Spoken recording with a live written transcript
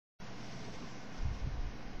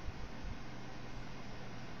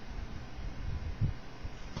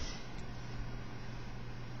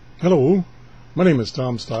Hello, my name is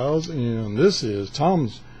Tom Stiles, and this is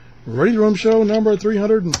Tom's Radio Room Show number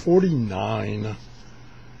 349.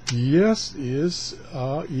 Yes, is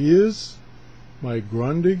my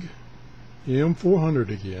Grundig M400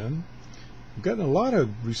 again. I've gotten a lot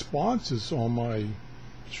of responses on my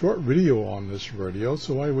short video on this radio,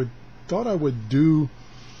 so I thought I would do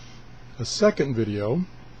a second video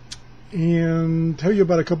and tell you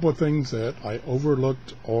about a couple of things that I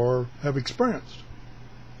overlooked or have experienced.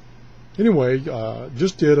 Anyway,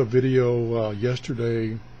 just did a video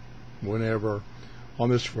yesterday, whenever, on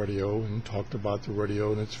this radio, and talked about the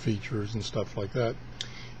radio and its features and stuff like that.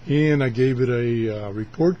 And I gave it a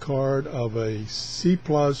report card of a C+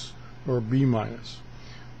 or B-.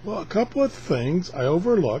 Well, a couple of things I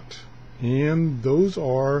overlooked, and those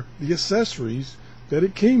are the accessories that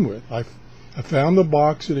it came with. I found the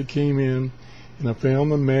box that it came in, and I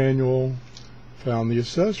found the manual, found the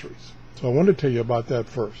accessories. So I wanted to tell you about that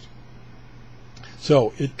first.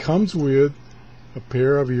 So it comes with a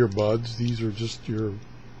pair of earbuds. These are just your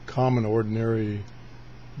common, ordinary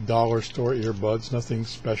dollar store earbuds. Nothing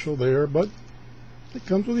special there, but it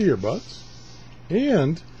comes with earbuds.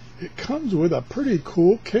 And it comes with a pretty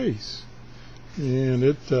cool case. And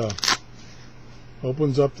it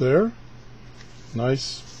opens up there.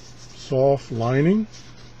 Nice, soft lining.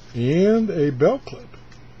 And a belt clip.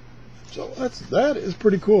 So that is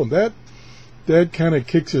pretty cool. That kind of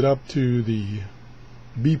kicks it up to the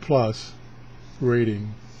B+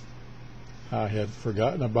 rating. I had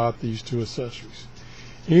forgotten about these two accessories.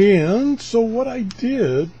 And so what I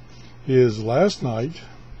did is last night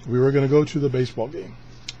we were going to go to the baseball game,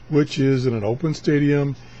 which is in an open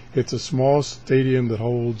stadium. It's a small stadium that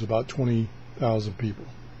holds about 20,000 people.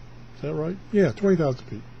 Is that right? Yeah, 20,000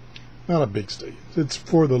 people. Not a big stadium. It's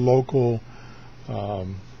for the local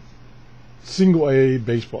single A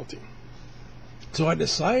baseball team. So I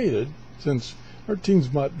decided, since our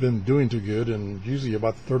team's not been doing too good, and usually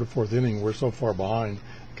about the third or fourth inning we're so far behind,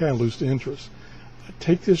 I kind of lose interest. I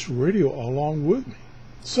take this radio along with me.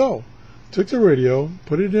 So took the radio,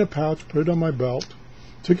 put it in a pouch, put it on my belt,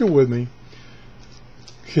 took it with me,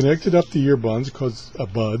 connected up the earbuds,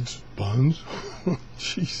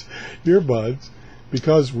 earbuds,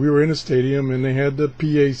 because we were in a stadium and they had the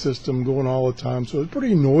PA system going all the time, so it was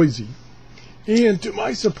pretty noisy. And to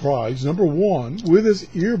my surprise, number one, with his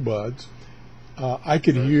earbuds, I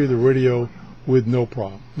could hear the radio with no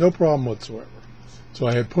problem whatsoever. So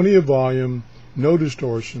I had plenty of volume, no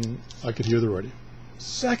distortion. I could hear the radio.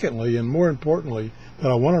 Secondly, and more importantly, that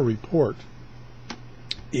I want to report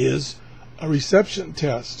is a reception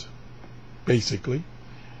test. Basically,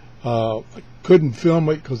 I couldn't film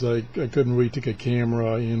it because I couldn't really take a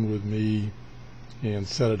camera in with me and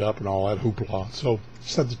set it up and all that hoopla. So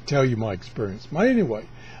just had to tell you my experience. But anyway,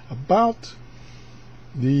 about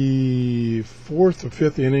the fourth or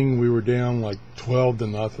fifth inning, we were down like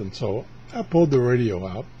 12-0. So I pulled the radio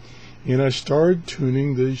out and I started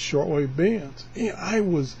tuning the shortwave bands. And I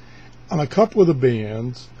was on a couple of the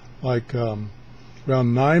bands, like around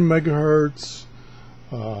 9 megahertz,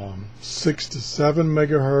 6 to 7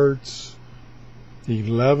 megahertz,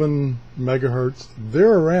 11 megahertz.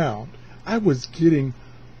 They're around. I was getting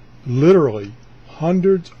literally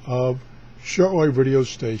hundreds of shortwave radio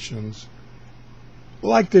stations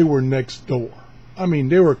like they were next door. I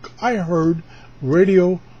mean, I heard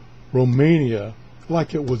Radio Romania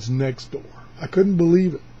like it was next door. I couldn't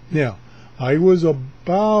believe it. Now, I was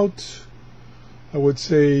about, I would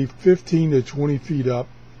say, 15 to 20 feet up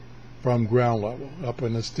from ground level, up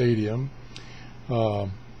in the stadium.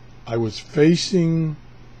 I was facing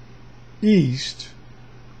east,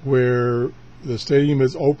 where the stadium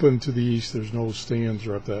is open to the east. There's no stands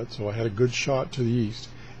or that, so I had a good shot to the east.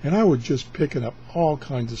 And I was just picking up all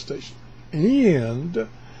kinds of stations. And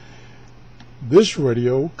this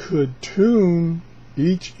radio could tune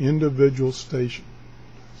each individual station.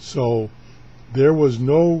 So there was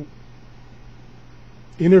no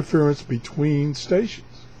interference between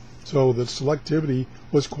stations. So the selectivity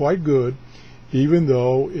was quite good, even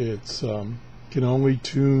though it's can only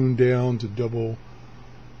tune down to 0.005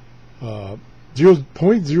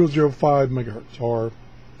 megahertz or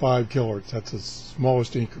 5 kilohertz. That's the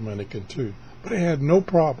smallest increment it can tune. But it had no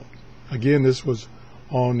problem. Again, this was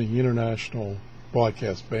on the international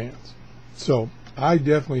broadcast bands. So I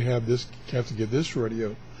definitely have to give this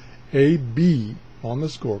radio a B on the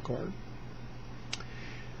scorecard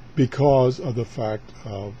because of the fact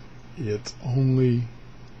of it's only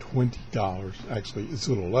 $20. Actually, it's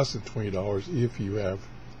a little less than $20 if you have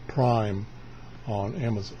Prime on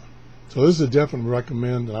Amazon. So this is a definite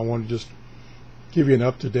recommend, and I want to just give you an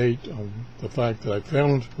up-to-date on the fact that I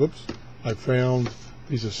found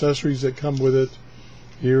these accessories that come with it.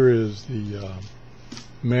 Here is the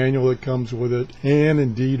manual that comes with it, and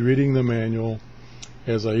indeed reading the manual,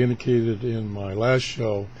 as I indicated in my last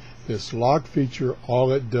show, this lock feature,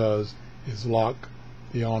 all it does is lock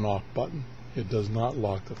the on-off button. It does not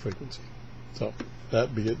lock the frequency. So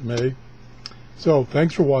that be it may. So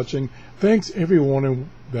thanks for watching. Thanks everyone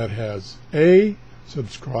that has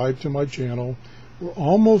subscribed to my channel. We're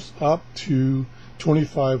almost up to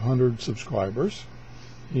 2,500 subscribers,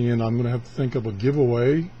 and I'm going to have to think of a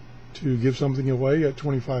giveaway to give something away at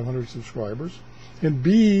 2,500 subscribers. And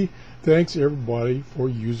B, thanks everybody for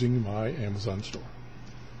using my Amazon store.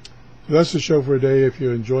 So that's the show for today. If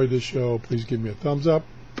you enjoyed this show, please give me a thumbs up.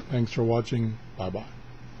 Thanks for watching. Bye-bye.